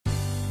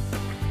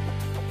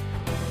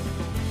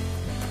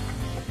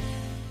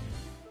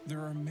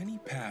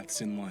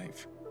paths in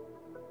life,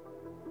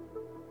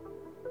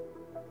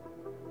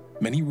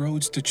 many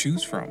roads to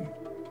choose from.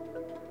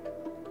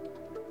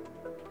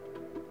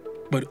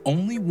 But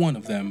only one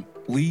of them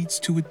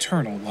leads to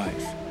eternal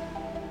life.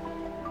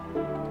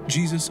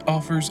 Jesus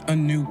offers a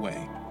new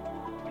way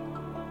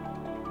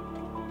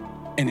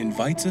and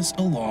invites us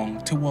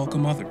along to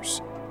welcome others,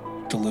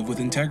 to live with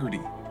integrity,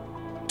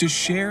 to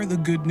share the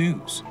good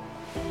news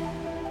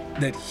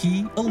that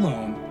He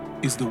alone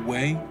is the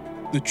way,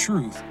 the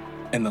truth,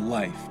 and the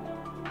life.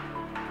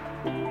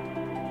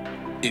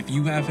 If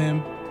you have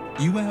Him,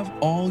 you have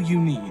all you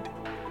need.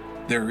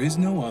 There is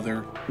no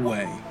other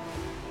way.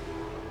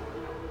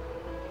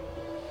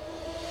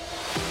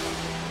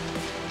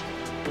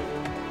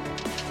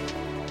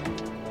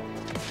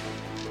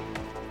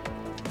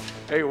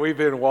 Hey, we've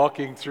been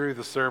walking through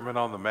the Sermon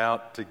on the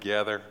Mount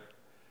together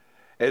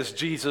as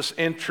Jesus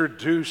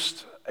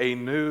introduced a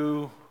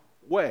new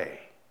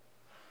way.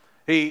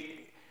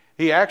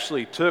 He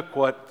actually took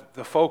what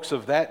the folks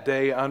of that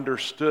day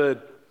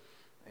understood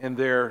in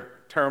their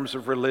terms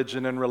of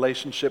religion and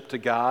relationship to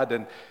God,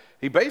 and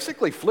he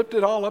basically flipped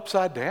it all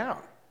upside down.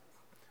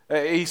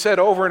 He said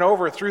over and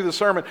over through the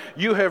sermon,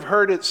 "You have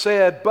heard it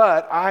said,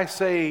 but I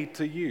say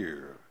to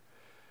you."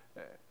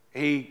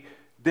 He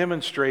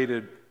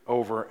demonstrated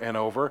over and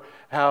over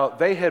how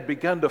they had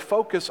begun to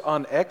focus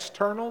on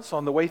externals,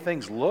 on the way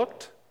things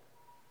looked,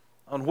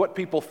 on what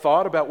people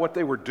thought about what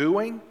they were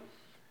doing.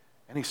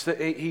 And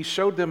he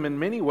showed them in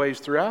many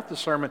ways throughout the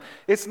sermon,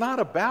 it's not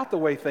about the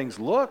way things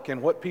look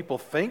and what people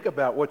think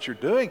about what you're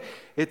doing.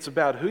 It's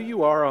about who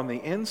you are on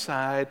the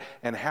inside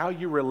and how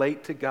you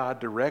relate to God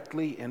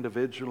directly,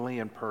 individually,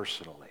 and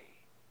personally.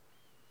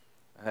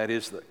 That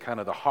is kind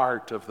of the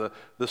heart of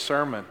the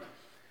sermon.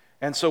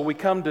 And so we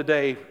come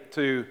today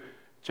to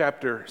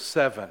chapter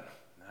 7.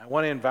 I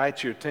want to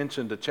invite your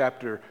attention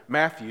to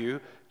Matthew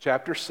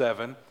chapter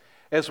 7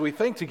 as we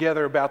think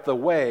together about the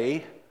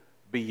way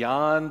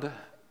beyond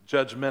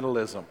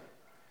judgmentalism.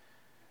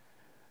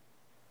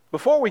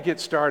 Before we get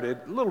started,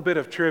 a little bit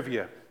of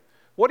trivia.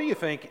 What do you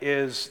think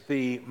is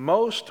the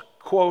most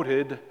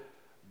quoted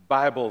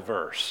Bible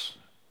verse?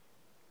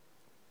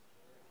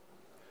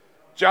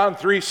 John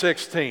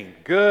 3:16.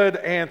 Good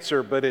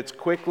answer, but it's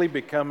quickly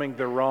becoming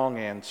the wrong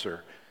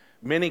answer.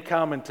 Many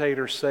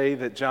commentators say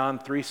that John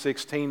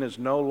 3:16 is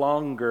no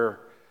longer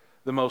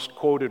the most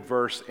quoted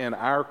verse in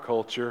our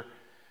culture.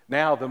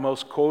 Now the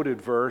most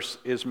quoted verse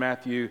is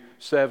Matthew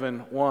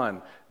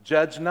 7:1.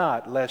 Judge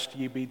not, lest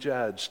ye be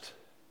judged.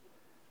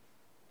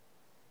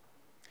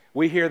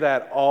 We hear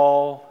that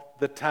all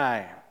the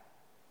time.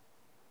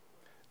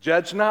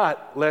 Judge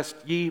not, lest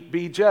ye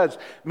be judged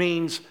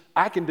means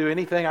I can do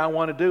anything I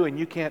want to do and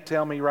you can't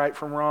tell me right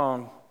from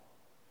wrong.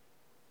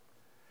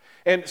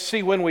 And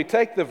see, when we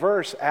take the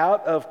verse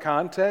out of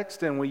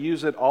context and we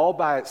use it all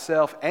by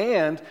itself,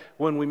 and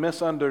when we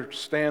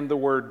misunderstand the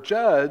word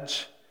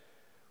judge,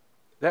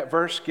 that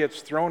verse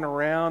gets thrown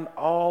around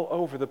all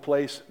over the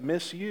place,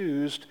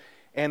 misused,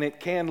 and it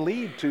can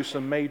lead to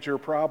some major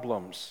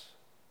problems.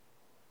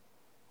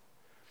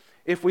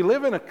 If we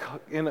live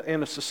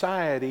in a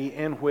society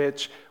in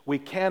which we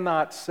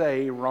cannot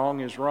say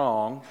wrong is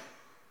wrong,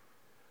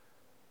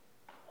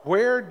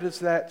 where does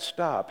that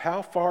stop?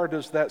 How far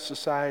does that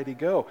society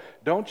go?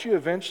 Don't you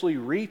eventually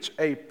reach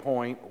a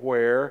point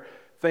where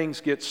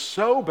things get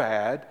so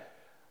bad,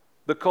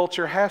 the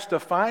culture has to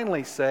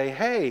finally say,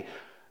 hey,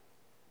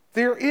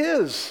 there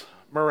is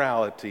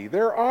morality,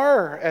 there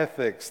are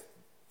ethics,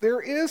 there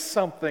is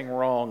something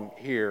wrong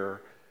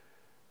here.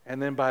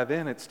 And then by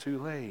then it's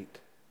too late.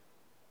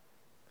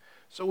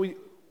 So we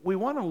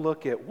want to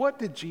look at what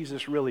did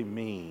Jesus really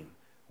mean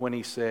when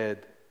he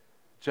said,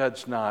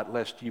 judge not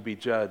lest you be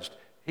judged.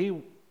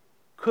 He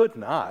could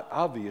not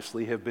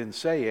obviously have been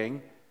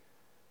saying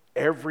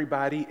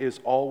everybody is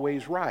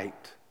always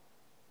right.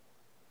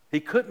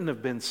 He couldn't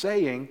have been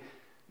saying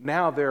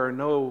now there are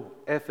no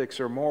ethics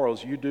or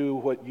morals. You do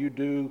what you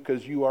do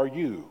because you are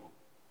you.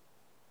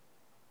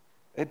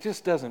 It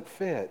just doesn't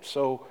fit.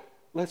 So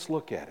let's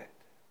look at it.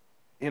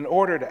 In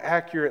order to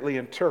accurately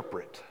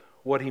interpret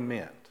what he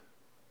meant,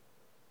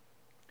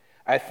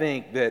 I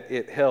think that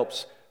it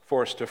helps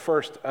for us to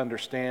first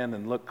understand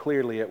and look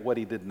clearly at what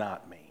he did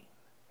not mean.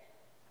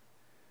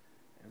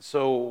 And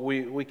so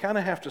we kind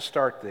of have to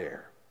start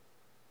there.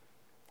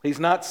 He's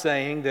not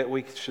saying that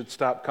we should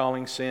stop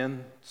calling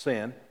sin,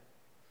 sin.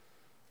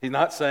 He's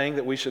not saying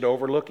that we should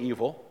overlook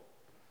evil.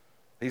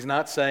 He's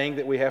not saying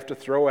that we have to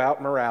throw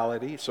out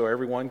morality so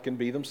everyone can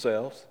be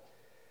themselves.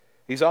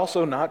 He's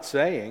also not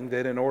saying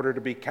that in order to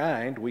be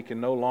kind, we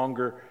can no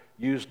longer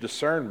use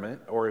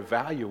discernment or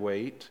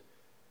evaluate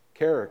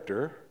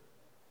character.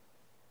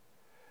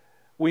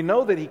 We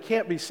know that he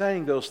can't be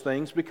saying those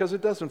things because it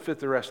doesn't fit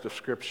the rest of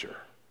Scripture.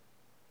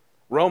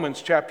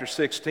 Romans chapter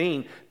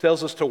 16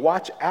 tells us to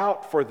watch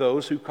out for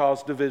those who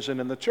cause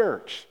division in the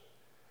church.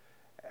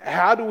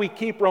 How do we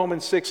keep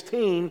Romans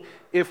 16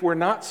 if we're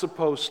not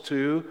supposed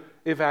to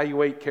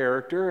evaluate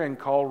character and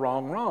call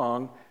wrong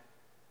wrong?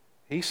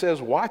 He says,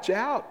 watch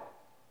out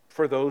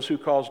for those who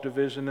cause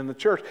division in the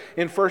church.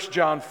 In 1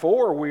 John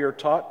 4, we are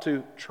taught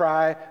to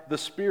try the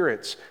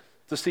spirits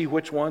to see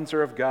which ones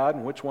are of God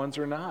and which ones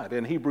are not.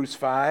 In Hebrews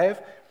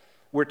 5,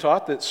 we're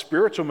taught that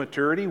spiritual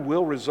maturity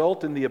will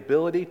result in the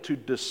ability to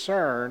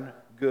discern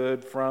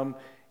good from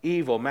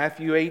evil.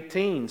 Matthew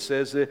 18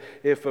 says that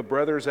if a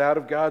brother's out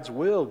of God's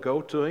will,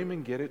 go to him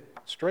and get it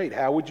straight.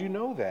 How would you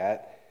know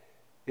that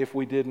if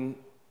we didn't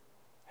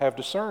have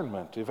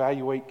discernment,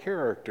 evaluate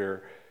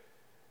character?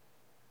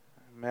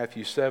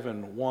 Matthew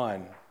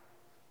 7:1,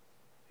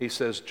 he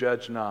says,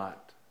 judge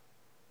not.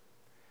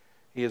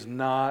 He is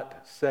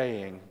not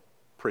saying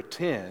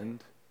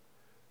pretend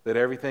that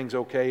everything's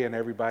okay and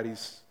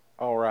everybody's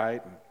all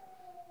right.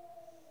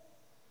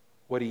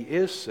 What he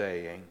is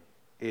saying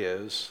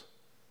is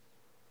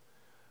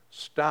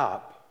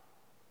stop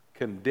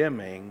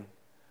condemning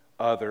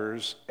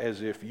others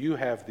as if you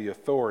have the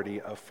authority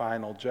of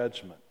final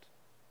judgment.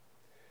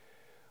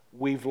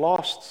 We've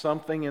lost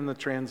something in the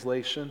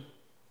translation.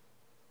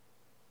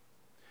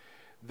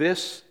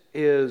 This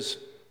is,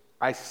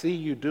 I see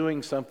you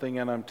doing something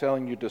and I'm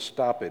telling you to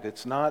stop it.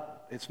 It's not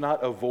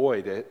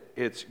avoid it.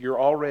 It's you're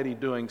already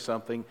doing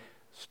something.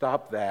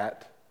 Stop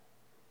that.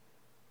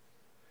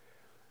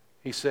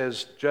 He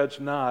says, judge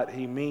not.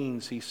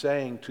 He's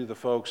saying to the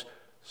folks,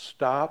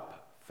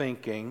 stop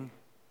thinking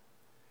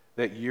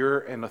that you're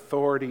an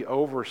authority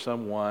over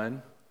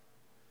someone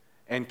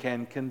and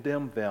can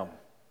condemn them.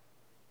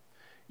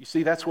 You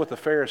see, that's what the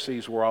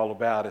Pharisees were all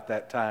about at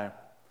that time.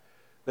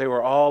 They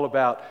were all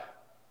about,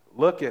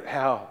 look at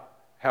how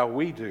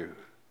we do.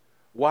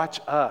 Watch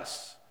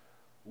us.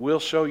 We'll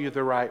show you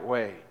the right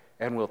way,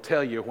 and we'll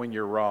tell you when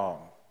you're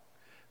wrong.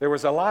 There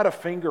was a lot of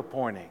finger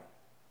pointing,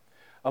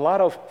 a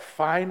lot of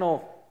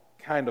final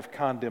kind of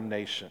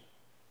condemnation.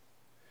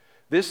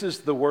 This is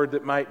the word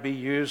that might be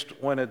used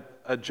when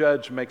a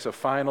judge makes a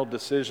final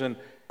decision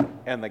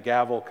and the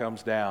gavel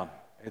comes down.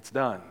 It's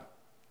done.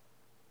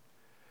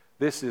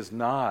 This is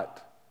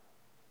not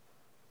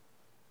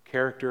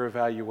character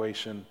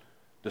evaluation,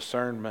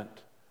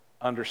 discernment,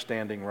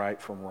 understanding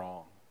right from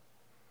wrong.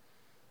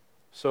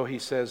 So he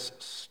says,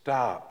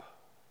 stop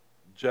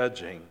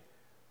judging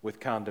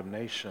with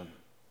condemnation.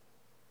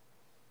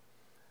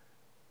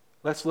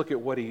 Let's look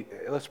at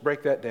let's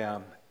break that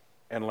down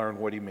and learn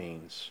what he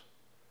means.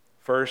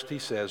 First, he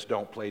says,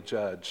 don't play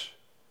judge.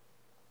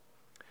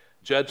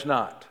 Judge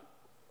not,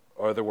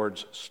 or in other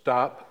words,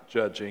 stop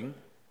judging,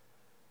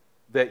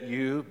 that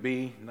you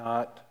be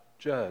not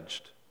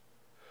judged.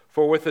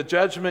 For with the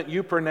judgment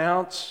you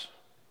pronounce,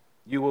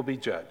 you will be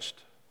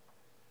judged.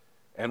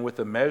 And with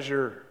the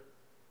measure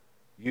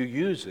you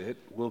use, it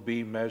will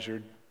be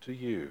measured to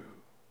you.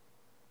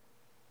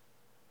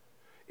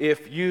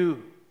 If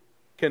you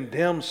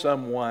condemn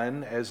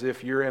someone as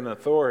if you're in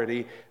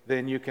authority,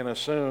 then you can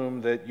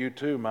assume that you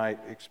too might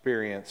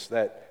experience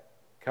that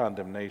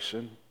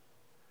condemnation.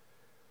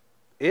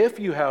 If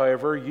you,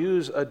 however,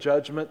 use a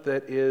judgment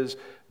that is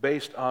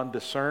based on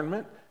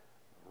discernment,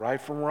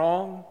 right from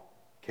wrong,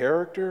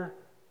 character,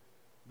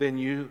 then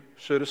you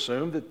should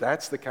assume that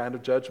that's the kind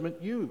of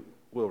judgment you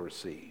will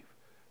receive.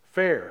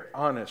 Fair,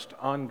 honest,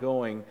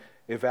 ongoing,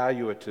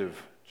 evaluative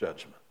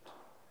judgment.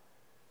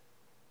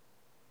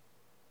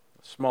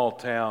 A small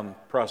town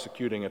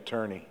prosecuting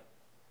attorney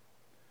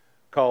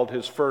called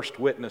his first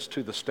witness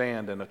to the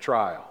stand in a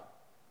trial.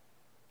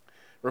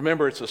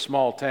 Remember, it's a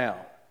small town.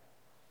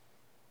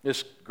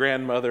 This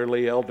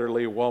grandmotherly,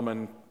 elderly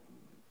woman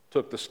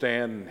took the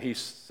stand and he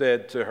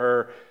said to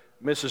her,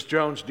 Mrs.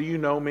 Jones, do you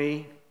know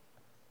me?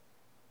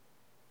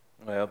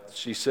 Well,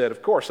 she said,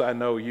 of course I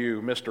know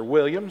you, Mr.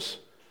 Williams.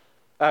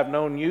 I've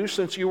known you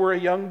since you were a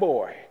young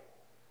boy.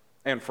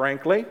 And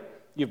frankly,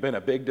 you've been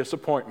a big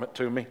disappointment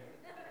to me.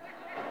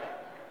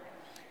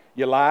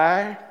 You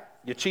lie,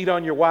 you cheat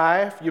on your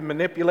wife, you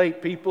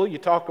manipulate people, you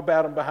talk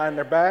about them behind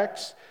their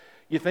backs.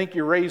 You think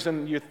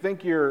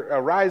you're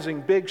a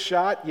rising big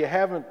shot. You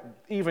haven't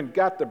even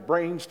got the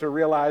brains to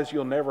realize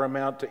you'll never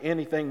amount to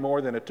anything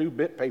more than a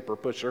 2-bit paper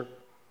pusher.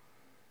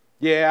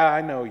 Yeah,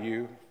 I know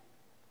you.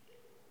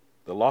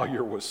 The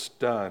lawyer was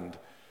stunned.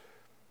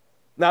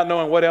 Not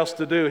knowing what else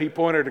to do, he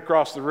pointed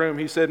across the room.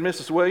 He said,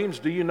 Mrs. Williams,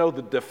 do you know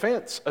the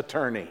defense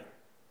attorney?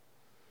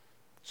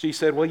 She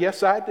said, well,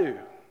 yes, I do.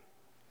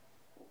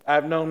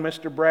 I've known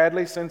Mr.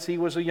 Bradley since he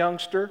was a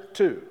youngster,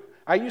 too.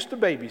 I used to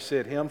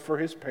babysit him for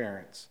his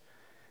parents.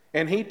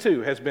 And he,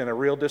 too, has been a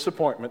real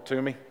disappointment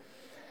to me.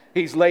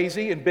 He's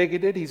lazy and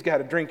bigoted. He's got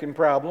a drinking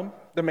problem.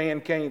 The man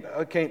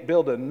can't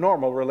build a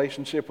normal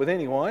relationship with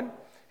anyone.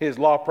 His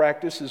law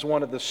practice is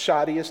one of the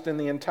shoddiest in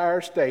the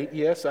entire state.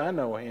 Yes, I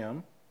know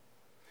him.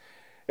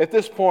 At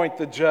this point,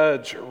 the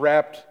judge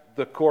rapped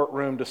the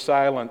courtroom to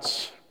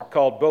silence,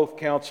 called both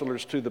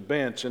counselors to the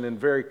bench, and in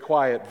very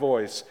quiet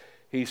voice,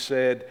 he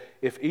said,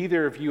 if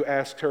either of you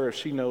ask her if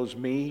she knows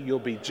me, you'll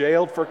be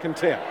jailed for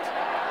contempt.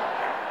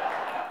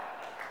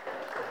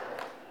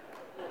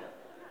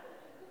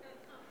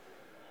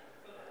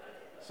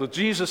 So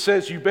Jesus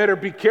says you better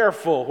be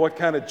careful what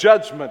kind of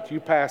judgment you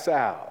pass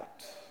out.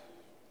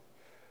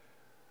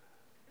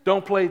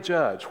 Don't play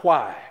judge.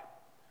 Why?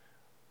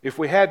 If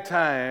we had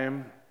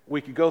time,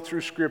 we could go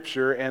through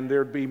Scripture and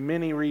there'd be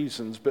many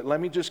reasons, but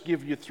let me just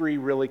give you 3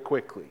 really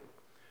quickly.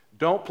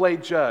 Don't play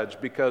judge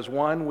because,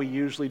 one, we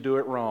usually do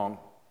it wrong.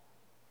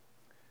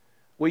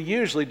 We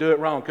usually do it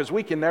wrong because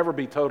we can never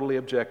be totally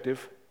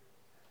objective.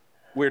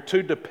 We're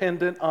too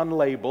dependent on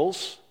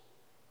labels.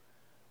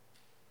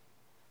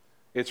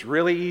 It's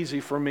really easy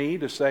for me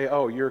to say,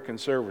 oh, you're a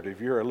conservative,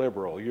 you're a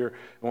liberal,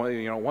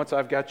 once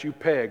I've got you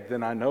pegged,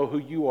 then I know who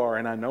you are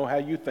and I know how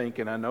you think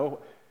and I know.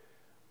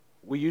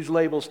 We use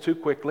labels too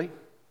quickly.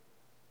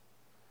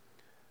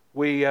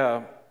 We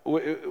do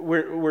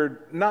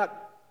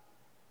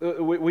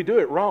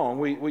it wrong.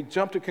 We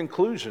jump to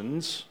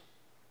conclusions.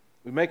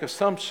 We make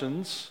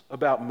assumptions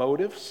about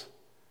motives.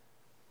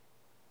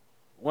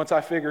 Once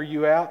I figure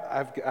you out,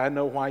 I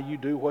know why you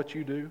do what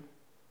you do.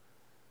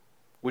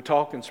 We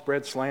talk and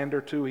spread slander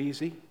too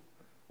easy.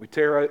 We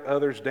tear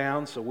others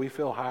down so we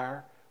feel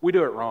higher. We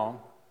do it wrong.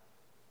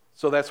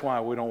 So that's why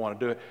we don't want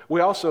to do it.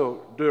 We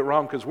also do it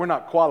wrong because we're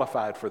not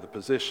qualified for the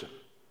position.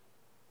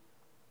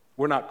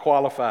 We're not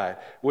qualified.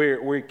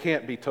 We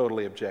can't be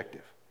totally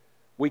objective.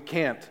 We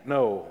can't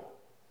know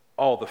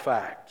all the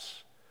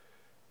facts.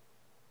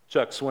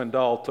 Chuck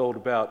Swindoll told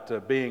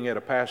about being at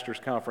a pastor's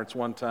conference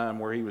one time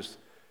where he was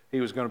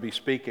going to be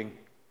speaking.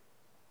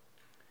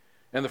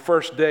 And the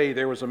first day,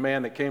 there was a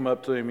man that came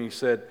up to him and he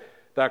said,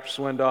 Dr.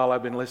 Swindoll,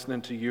 I've been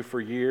listening to you for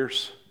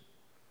years.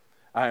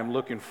 I am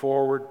looking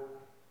forward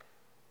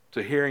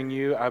to hearing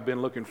you. I've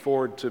been looking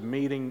forward to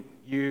meeting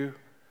you.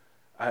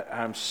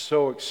 I'm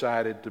so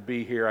excited to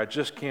be here. I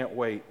just can't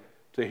wait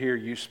to hear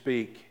you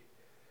speak.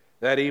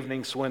 That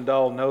evening,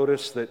 Swindoll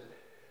noticed that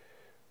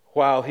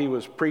while he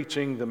was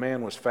preaching, the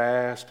man was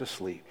fast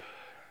asleep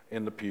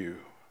in the pew.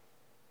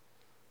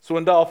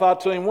 Swindoll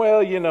thought to him,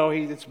 well,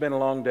 it's been a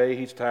long day.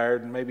 He's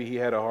tired, and maybe he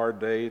had a hard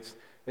day.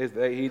 He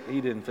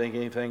didn't think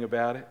anything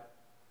about it.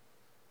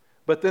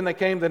 But then they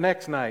came the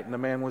next night, and the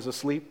man was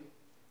asleep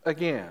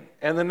again.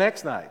 And the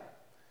next night,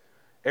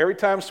 every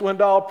time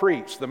Swindoll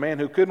preached, the man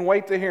who couldn't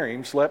wait to hear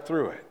him slept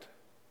through it.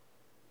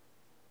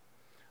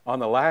 On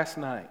the last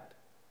night,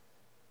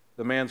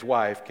 the man's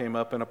wife came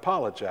up and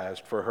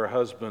apologized for her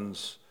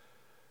husband's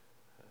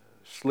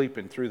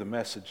sleeping through the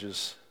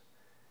messages.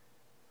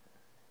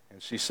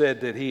 And she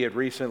said that he had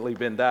recently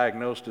been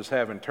diagnosed as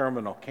having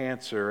terminal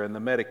cancer, and the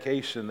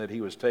medication that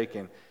he was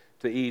taking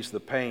to ease the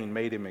pain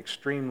made him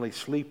extremely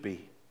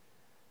sleepy.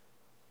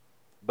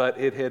 But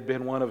it had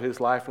been one of his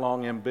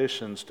lifelong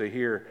ambitions to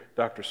hear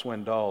Dr.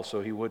 Swindoll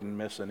so he wouldn't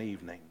miss an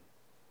evening.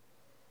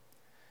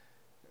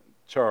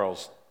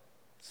 Charles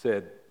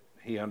said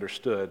he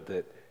understood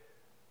that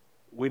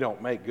we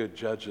don't make good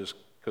judges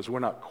because we're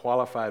not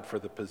qualified for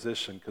the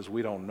position because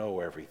we don't know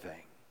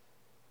everything.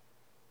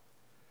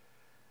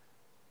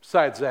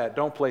 Besides that,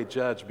 don't play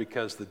judge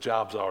because the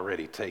job's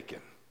already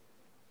taken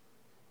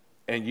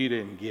and you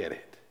didn't get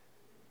it.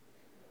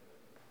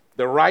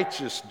 The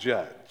righteous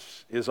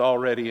judge is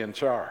already in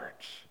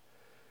charge.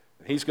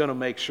 He's going to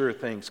make sure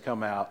things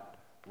come out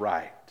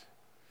right.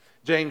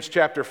 James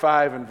chapter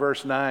 5 and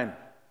verse 9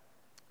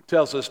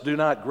 tells us, do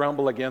not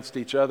grumble against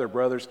each other,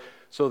 brothers,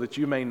 so that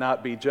you may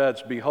not be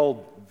judged.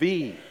 Behold,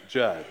 the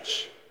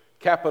judge,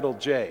 capital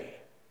J,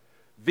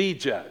 the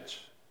judge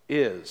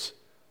is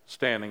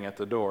standing at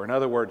the door. In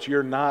other words,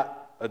 you're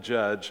not a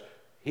judge.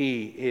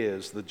 He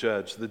is the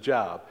judge. The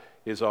job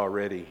is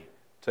already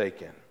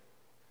taken.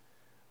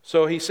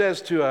 So he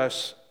says to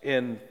us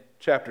in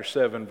chapter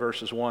 7,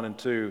 verses 1 and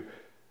 2,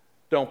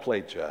 don't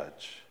play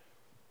judge.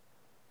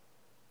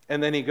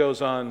 And then he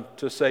goes on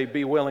to say,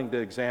 be willing to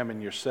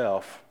examine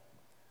yourself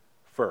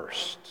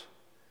first.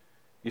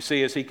 You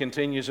see, as he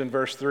continues in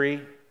verse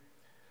 3,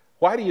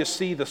 why do you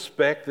see the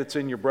speck that's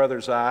in your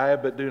brother's eye,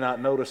 but do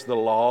not notice the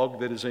log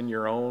that is in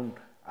your own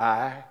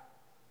eye?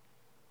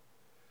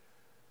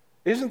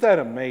 Isn't that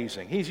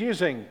amazing? He's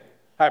using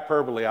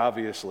hyperbole,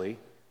 obviously.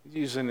 He's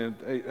using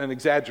an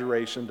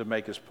exaggeration to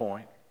make his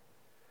point.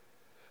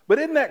 But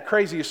isn't that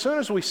crazy? As soon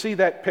as we see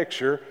that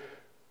picture,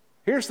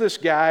 here's this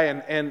guy,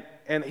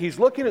 and he's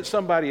looking at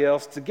somebody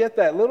else to get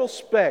that little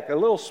speck, a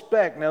little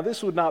speck. Now,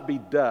 this would not be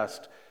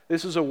dust.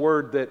 This is a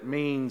word that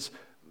means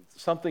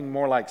something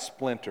more like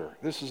splinter.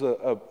 This is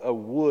a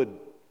wood,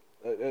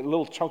 a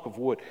little chunk of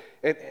wood.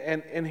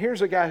 And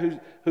here's a guy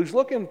who's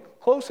looking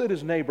close at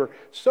his neighbor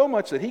so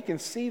much that he can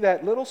see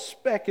that little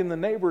speck in the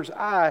neighbor's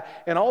eye,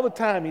 and all the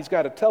time he's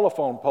got a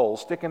telephone pole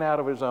sticking out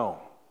of his own.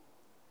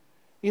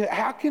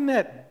 How can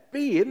that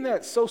be? Isn't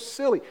that so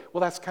silly?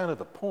 Well, that's kind of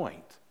the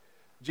point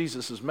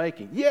Jesus is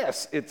making.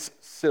 Yes, it's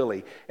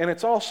silly. And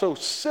it's also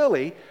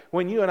silly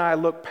when you and I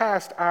look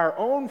past our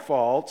own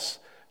faults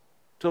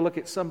to look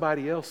at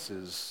somebody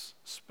else's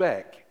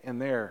speck in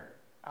their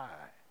eye.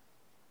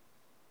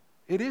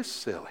 It is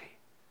silly.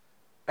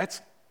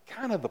 That's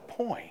kind of the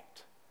point.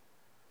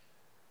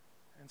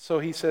 And so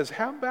he says,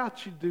 how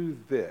about you do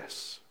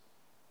this?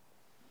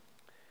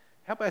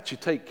 How about you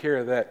take care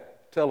of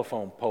that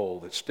telephone pole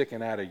that's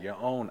sticking out of your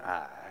own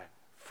eye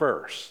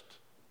first?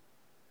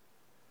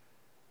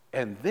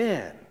 And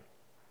then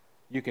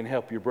you can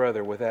help your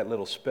brother with that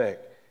little speck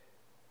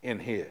in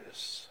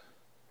his.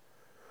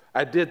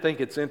 I did think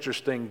it's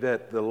interesting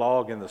that the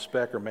log and the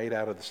speck are made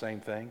out of the same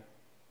thing.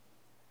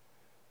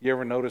 You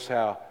ever notice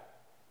how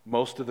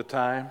most of the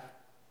time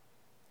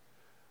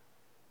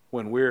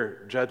when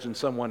we're judging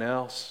someone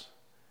else,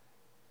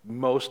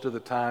 most of the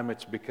time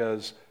it's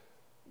because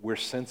we're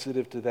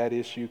sensitive to that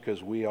issue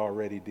because we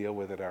already deal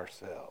with it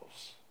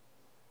ourselves.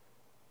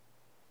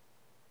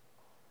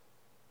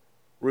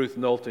 Ruth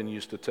Knowlton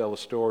used to tell a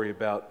story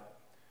about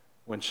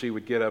when she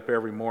would get up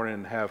every morning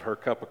and have her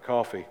cup of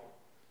coffee.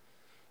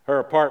 Her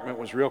apartment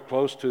was real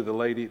close to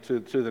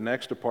the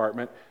next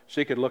apartment.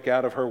 She could look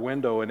out of her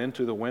window and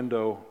into the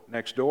window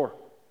next door.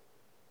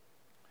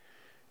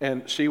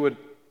 And she would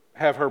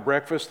have her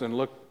breakfast and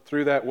look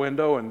through that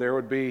window, and there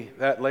would be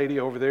that lady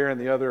over there in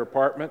the other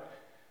apartment.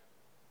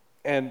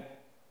 And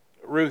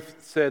Ruth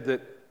said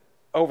that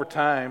over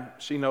time,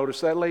 she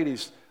noticed that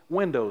lady's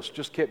windows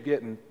just kept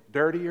getting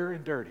dirtier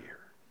and dirtier.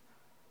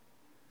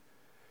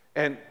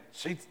 And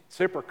she'd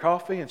sip her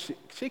coffee, and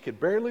she could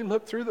barely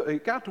look through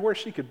it got to where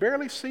she could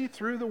barely see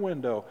through the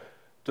window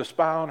to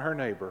spy on her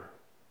neighbor.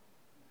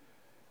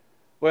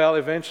 Well,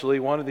 eventually,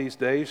 one of these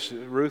days,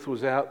 Ruth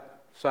was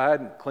outside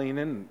and cleaning,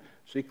 and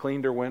she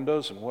cleaned her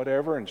windows and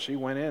whatever, and she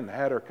went in and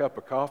had her cup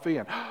of coffee,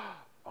 and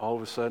all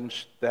of a sudden,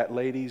 that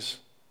lady's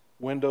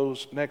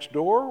windows next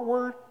door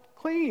were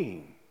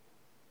clean.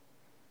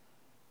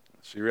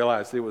 She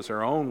realized it was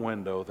her own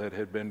window that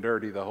had been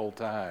dirty the whole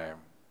time.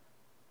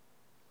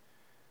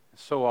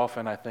 So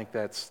often I think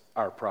that's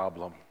our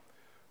problem.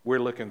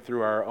 We're looking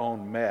through our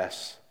own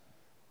mess,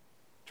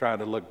 trying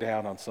to look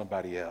down on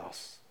somebody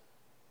else.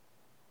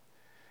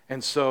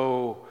 And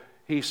so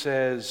he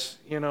says,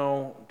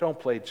 don't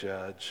play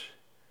judge.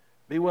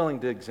 Be willing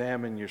to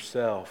examine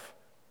yourself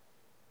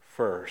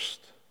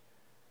first.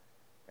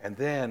 And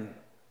then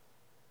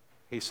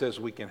he says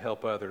we can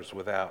help others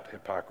without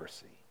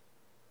hypocrisy.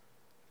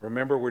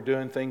 Remember, we're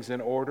doing things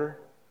in order.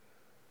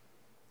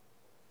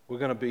 We're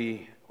going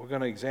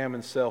to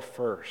examine self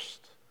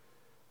first.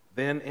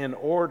 Then in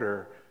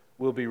order,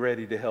 we'll be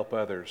ready to help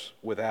others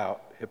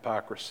without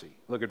hypocrisy.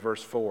 Look at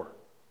verse 4.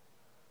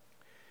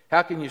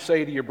 How can you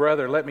say to your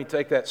brother, let me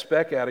take that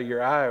speck out of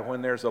your eye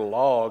when there's a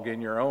log in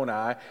your own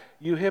eye?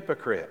 You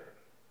hypocrite.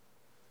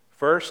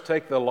 First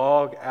take the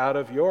log out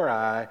of your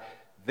eye,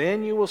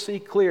 then you will see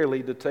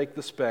clearly to take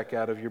the speck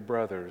out of your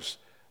brother's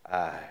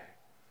eye.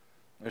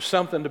 There's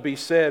something to be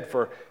said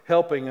for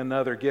helping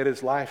another get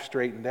his life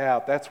straightened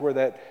out. That's where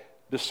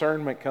that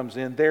discernment comes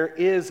in. There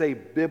is a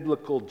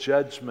biblical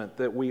judgment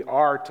that we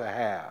are to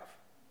have.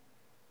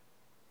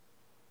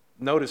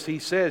 Notice he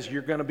says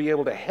you're going to be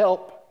able to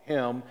help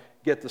him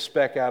get the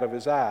speck out of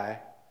his eye.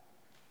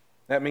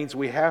 That means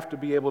we have to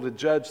be able to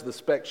judge the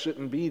speck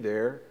shouldn't be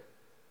there.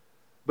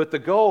 But the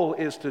goal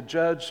is to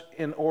judge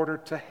in order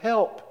to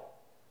help,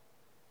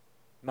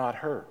 not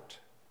hurt.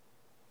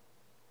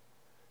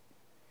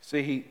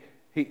 See,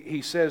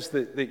 he says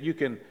that you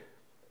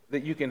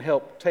can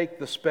help take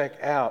the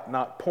speck out,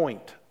 not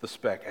point the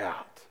speck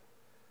out.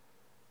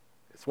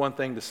 It's one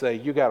thing to say,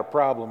 you got a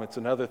problem. It's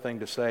another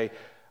thing to say,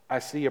 I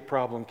see a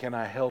problem. Can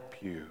I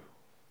help you?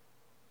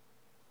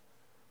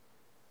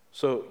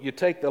 So you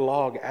take the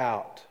log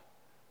out,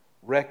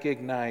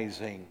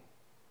 recognizing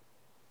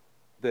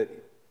that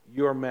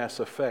your mess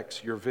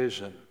affects your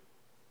vision.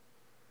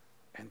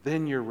 And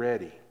then you're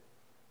ready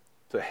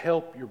to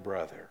help your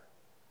brother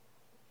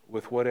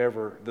with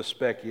whatever the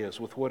speck is,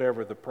 with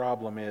whatever the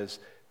problem is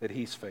that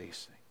he's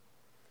facing.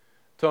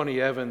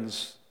 Tony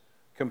Evans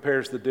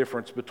compares the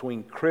difference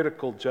between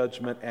critical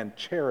judgment and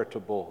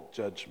charitable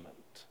judgment.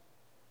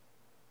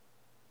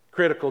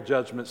 Critical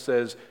judgment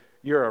says,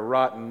 you're a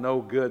rotten, no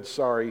good,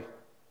 sorry,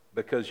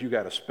 because you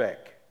got a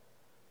speck.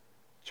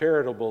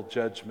 Charitable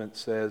judgment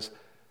says,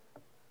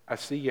 I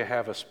see you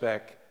have a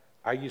speck.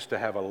 I used to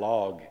have a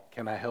log.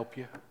 Can I help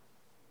you?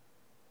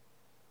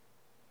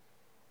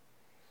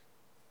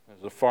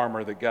 There's a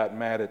farmer that got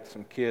mad at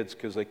some kids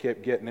because they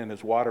kept getting in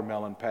his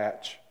watermelon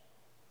patch.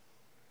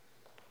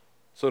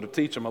 So to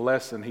teach them a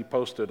lesson, he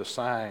posted a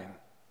sign.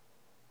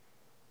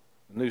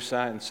 The new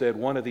sign said,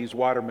 one of these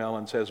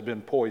watermelons has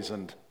been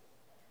poisoned.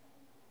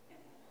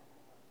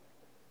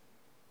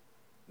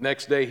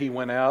 Next day he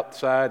went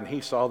outside and he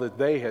saw that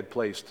they had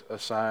placed a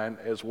sign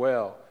as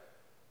well.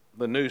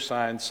 The new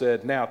sign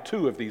said, now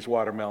 2 of these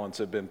watermelons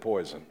have been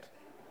poisoned.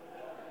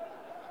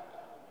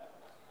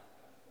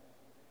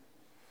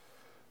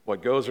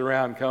 What goes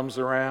around comes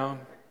around.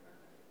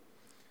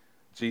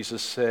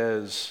 Jesus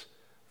says,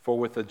 for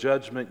with the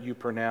judgment you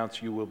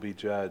pronounce, you will be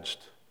judged.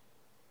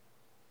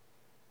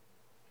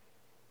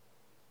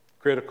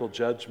 Critical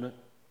judgment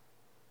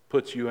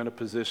puts you in a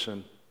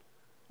position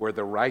where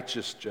the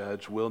righteous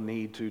judge will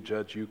need to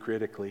judge you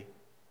critically.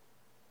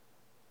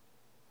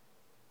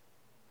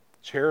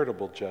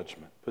 Charitable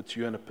judgment puts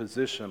you in a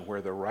position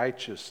where the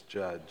righteous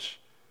judge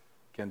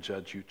can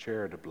judge you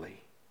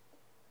charitably.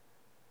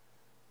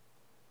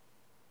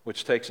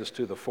 Which takes us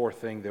to the fourth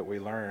thing that we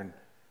learn,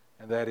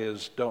 and that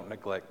is don't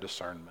neglect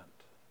discernment.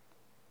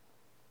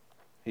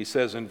 He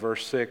says in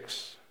verse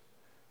 6,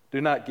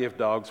 do not give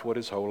dogs what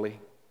is holy.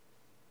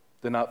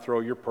 Do not throw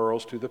your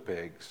pearls to the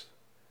pigs.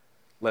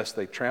 lest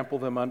they trample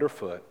them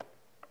underfoot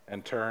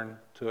and turn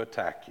to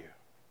attack you.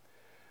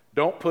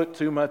 Don't put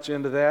too much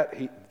into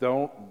that.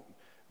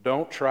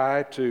 Don't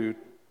try to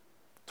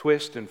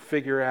twist and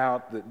figure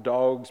out that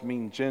dogs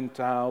mean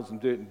Gentiles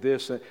and do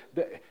this.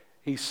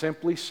 He's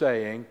simply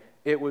saying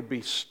it would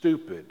be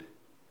stupid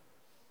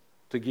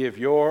to give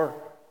your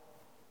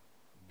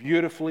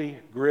beautifully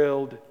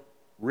grilled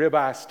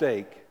ribeye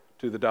steak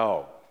to the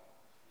dog.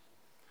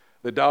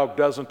 The dog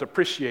doesn't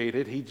appreciate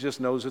it. He just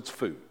knows it's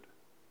food.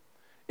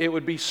 It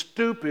would be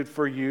stupid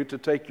for you to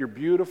take your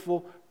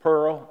beautiful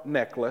pearl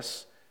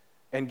necklace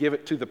and give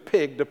it to the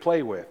pig to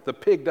play with. The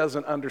pig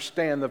doesn't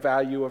understand the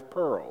value of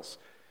pearls.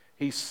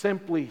 He's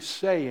simply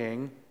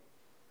saying,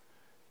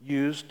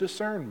 use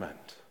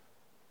discernment.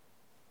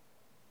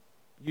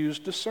 Use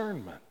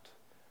discernment.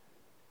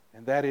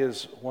 And that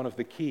is one of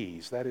the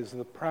keys. That is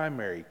the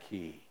primary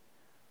key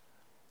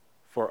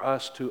for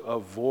us to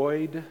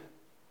avoid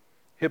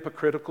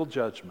hypocritical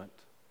judgment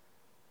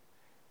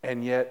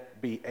and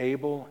yet be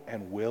able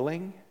and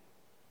willing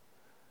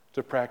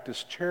to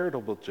practice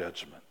charitable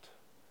judgment,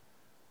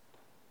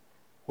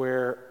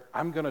 where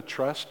I'm going to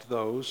trust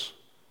those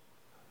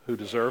who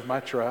deserve my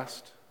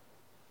trust.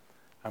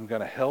 I'm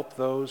going to help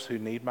those who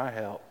need my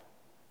help.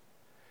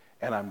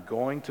 And I'm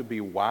going to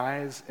be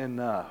wise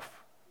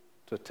enough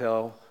to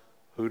tell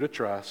who to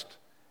trust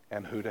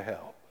and who to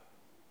help.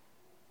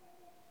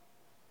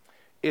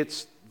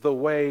 It's the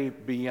way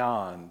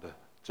beyond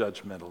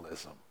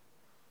judgmentalism.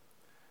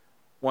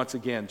 Once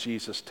again,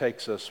 Jesus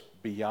takes us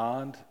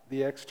beyond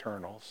the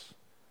externals,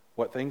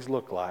 what things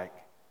look like,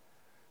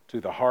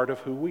 to the heart of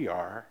who we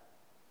are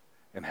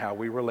and how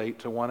we relate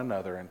to one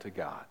another and to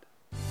God.